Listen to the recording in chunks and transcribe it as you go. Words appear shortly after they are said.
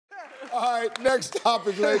All right, next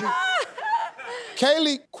topic, ladies.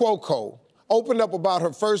 Kaylee Cuoco opened up about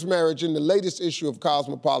her first marriage in the latest issue of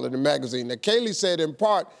Cosmopolitan magazine. Now, Kaylee said in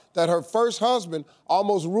part that her first husband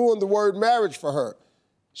almost ruined the word marriage for her.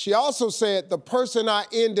 She also said, the person I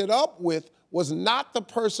ended up with was not the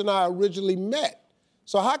person I originally met.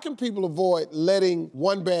 So how can people avoid letting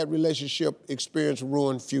one bad relationship experience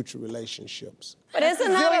ruin future relationships? But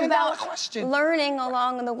isn't that about learning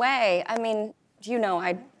along the way? I mean, you know,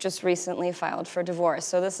 I just recently filed for divorce,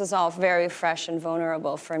 so this is all very fresh and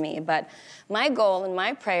vulnerable for me. But my goal and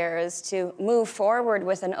my prayer is to move forward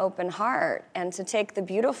with an open heart and to take the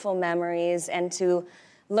beautiful memories and to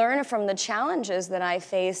learn from the challenges that I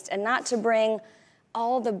faced and not to bring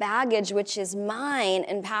all the baggage which is mine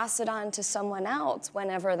and pass it on to someone else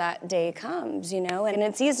whenever that day comes, you know? And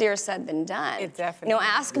it's easier said than done. It definitely. You know,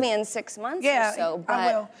 ask me in 6 months or so, but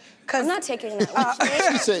I will. I'm not taking that.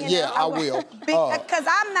 She said, yeah, I will. Because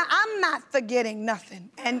I'm not forgetting nothing.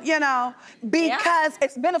 And, you know, because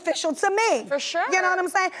it's beneficial to me. For sure. You know what I'm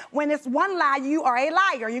saying? When it's one lie, you are a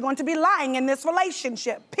liar. You're going to be lying in this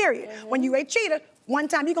relationship, period. When you're a cheater, one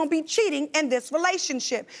time you're gonna be cheating in this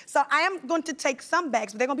relationship. So I am going to take some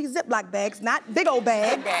bags, but they're gonna be Ziploc bags, not big old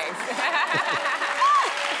bags.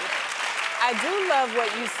 I do love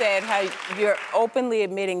what you said, how you're openly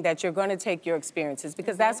admitting that you're gonna take your experiences,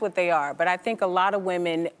 because that's what they are. But I think a lot of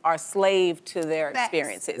women are slave to their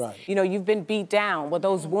experiences. Right. You know, you've been beat down. Well,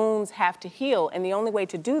 those wounds have to heal, and the only way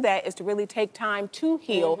to do that is to really take time to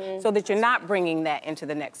heal so that you're not bringing that into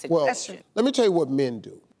the next situation. Well, let me tell you what men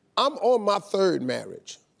do. I'm on my third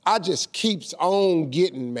marriage. I just keeps on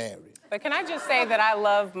getting married. But can I just say that I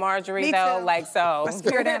love Marjorie, though? Too. Like, so. My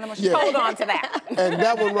spirit animal. Yeah. Hold on to that. And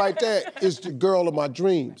that one right there is the girl of my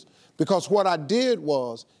dreams. Because what I did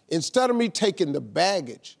was, instead of me taking the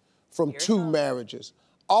baggage from two marriages,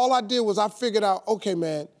 all I did was I figured out, okay,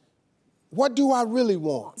 man, what do I really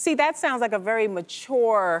want? See, that sounds like a very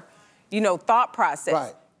mature, you know, thought process.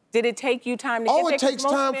 Right. Did it take you time to get there? Oh, it takes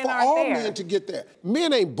time for all men to get there.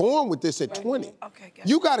 Men ain't born with this at 20. Okay,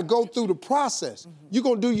 you got to go through the process. You're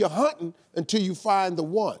going to do your hunting until you find the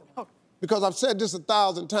one. Because I've said this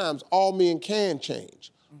 1,000 times, all men can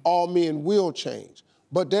change. All men will change.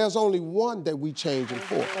 But there's only one that we changing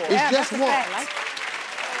for. It's just one.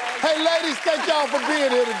 Hey, ladies, thank y'all for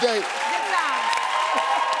being here today.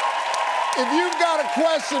 If you've got a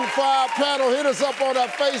question for our panel, hit us up on our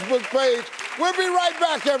Facebook page. We'll be right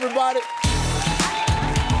back, everybody.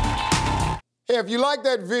 Hey, if you like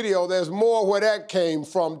that video, there's more where that came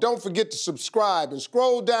from. Don't forget to subscribe and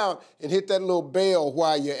scroll down and hit that little bell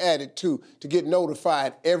while you're at it, too, to get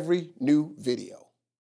notified every new video.